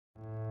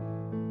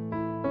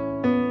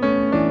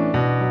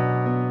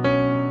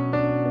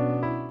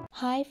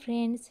Hi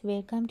friends,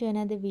 welcome to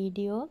another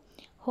video.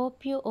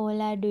 Hope you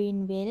all are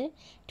doing well.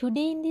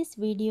 Today in this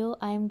video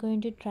I am going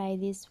to try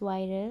this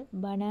viral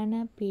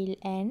banana peel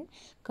and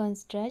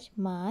Constrach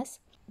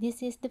mask.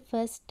 This is the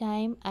first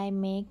time I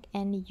make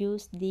and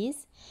use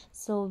this.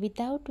 So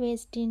without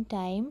wasting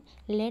time,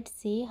 let's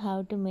see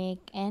how to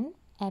make and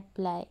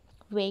apply.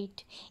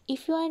 Wait,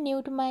 if you are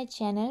new to my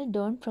channel,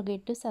 don't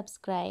forget to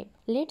subscribe.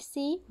 Let's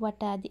see what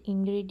are the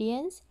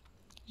ingredients.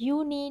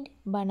 You need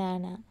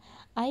banana.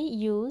 I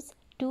use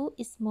 2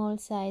 small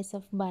size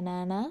of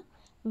banana.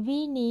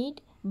 We need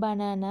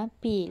banana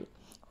peel.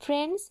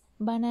 Friends,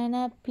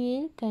 banana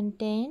peel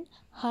contain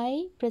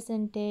high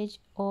percentage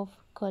of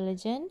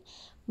collagen.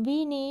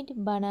 We need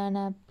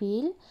banana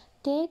peel.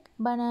 Take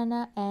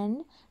banana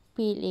and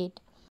peel it.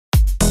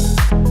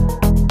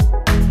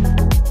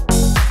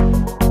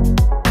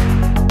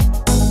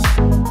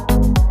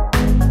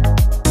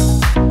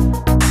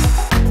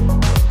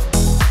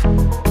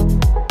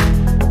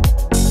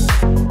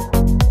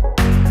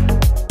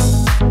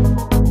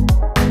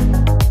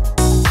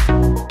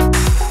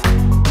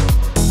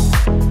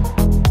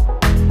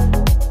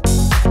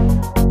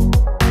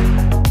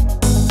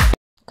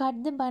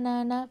 Cut the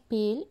banana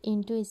peel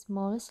into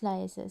small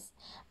slices.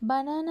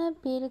 Banana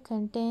peel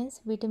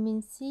contains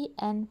vitamin C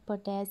and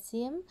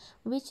potassium,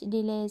 which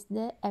delays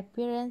the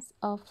appearance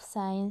of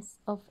signs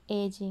of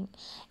aging.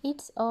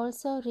 It's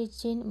also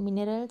rich in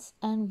minerals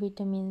and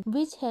vitamins,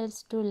 which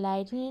helps to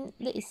lighten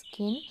the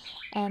skin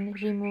and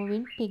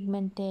removing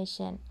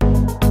pigmentation.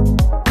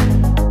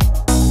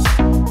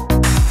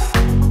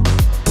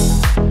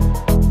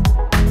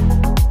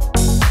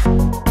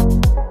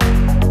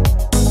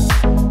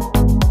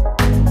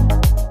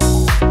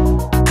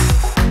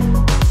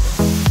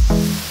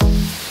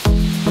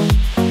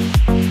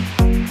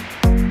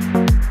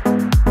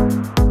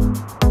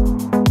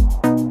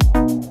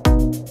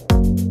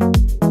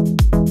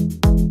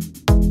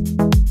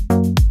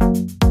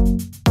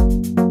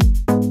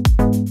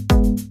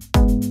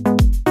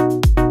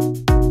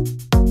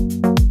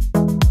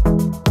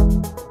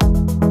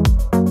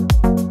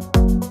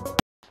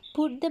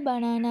 Put the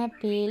banana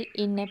peel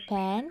in a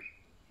pan.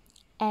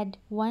 Add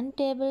 1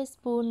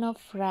 tablespoon of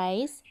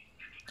rice.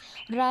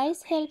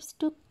 Rice helps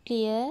to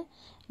clear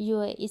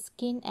your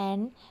skin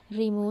and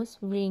removes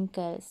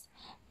wrinkles.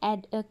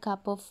 Add a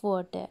cup of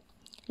water.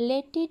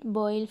 Let it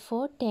boil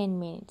for 10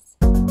 minutes.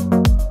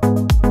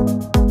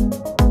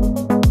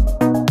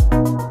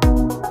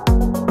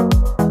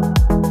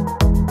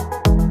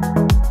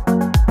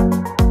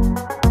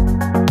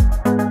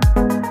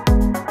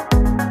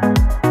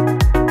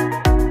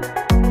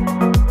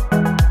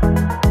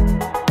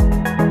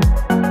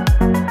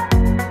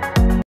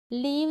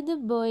 Leave the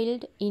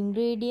boiled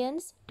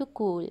ingredients to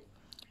cool.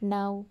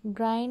 Now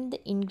grind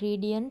the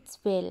ingredients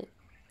well.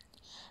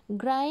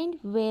 Grind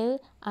well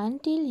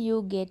until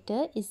you get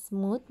a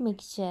smooth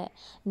mixture.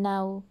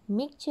 Now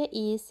mixture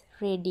is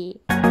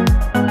ready.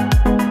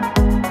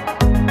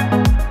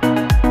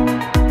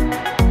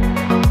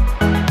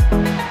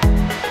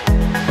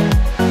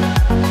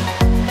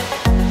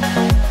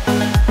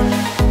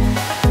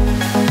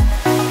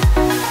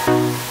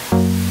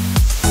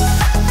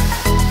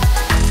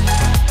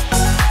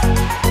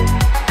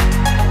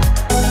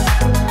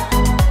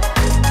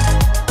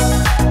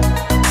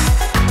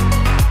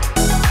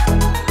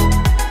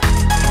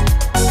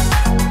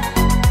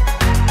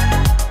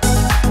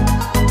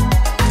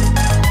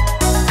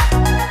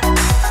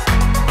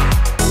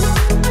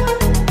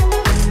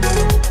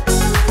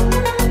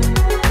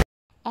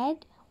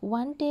 Add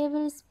 1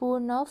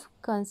 tablespoon of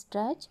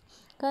Constrach.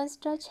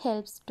 Constrach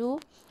helps to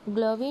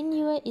glow in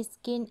your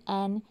skin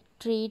and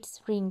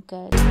treats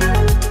wrinkles.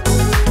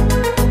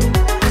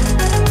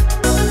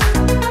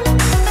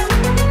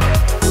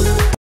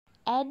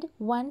 Add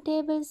 1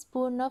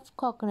 tablespoon of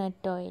coconut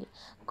oil.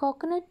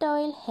 Coconut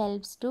oil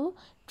helps to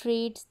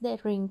treat the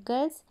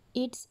wrinkles.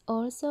 It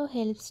also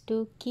helps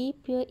to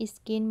keep your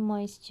skin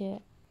moisture.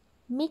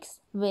 Mix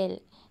well.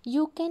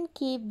 You can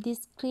keep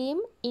this cream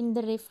in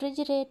the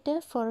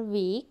refrigerator for a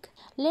week.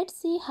 Let's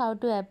see how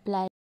to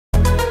apply.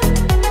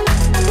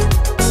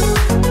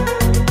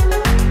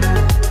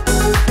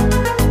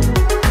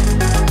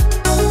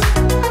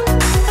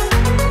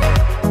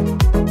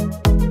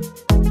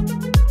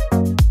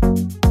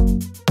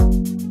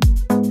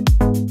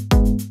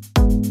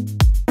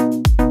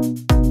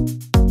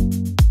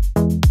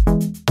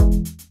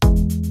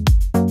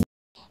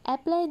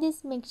 Apply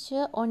this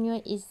mixture on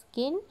your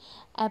skin.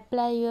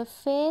 Apply your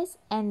face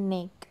and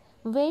neck.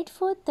 Wait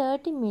for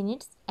 30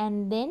 minutes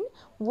and then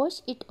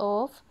wash it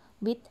off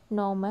with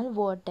normal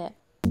water.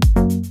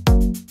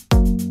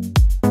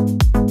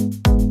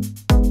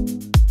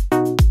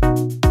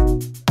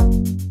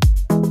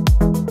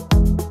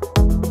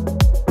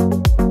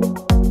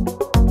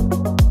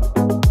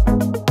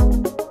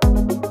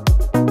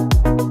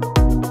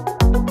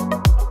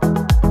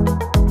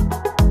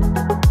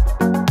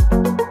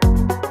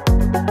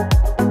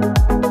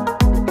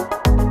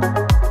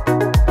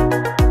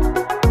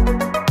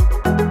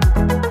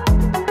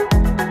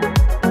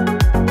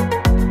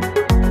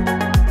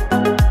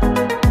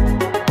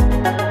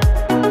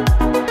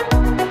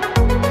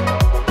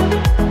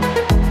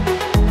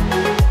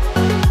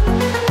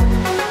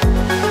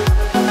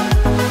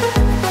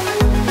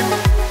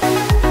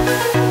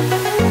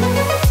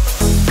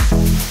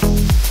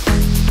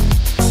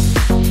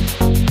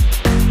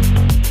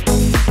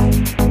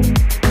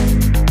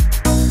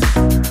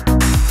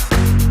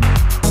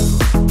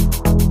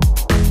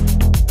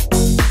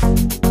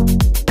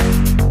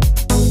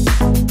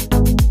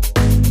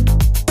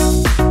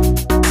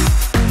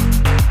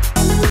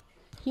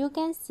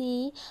 can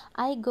see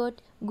I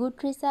got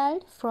good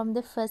result from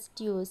the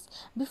first use.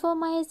 Before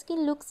my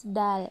skin looks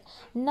dull.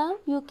 Now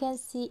you can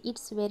see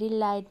it's very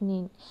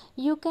lightening.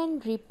 You can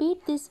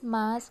repeat this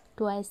mask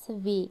twice a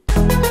week.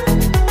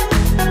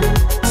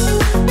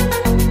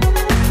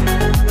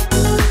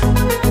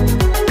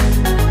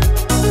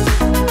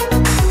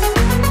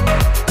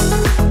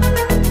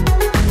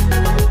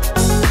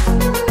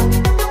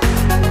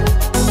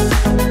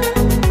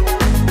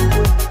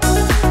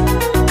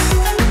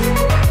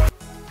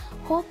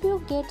 Hope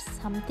you get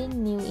something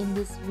new in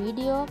this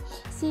video.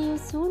 See you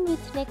soon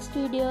with next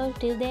video.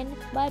 Till then,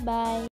 bye bye.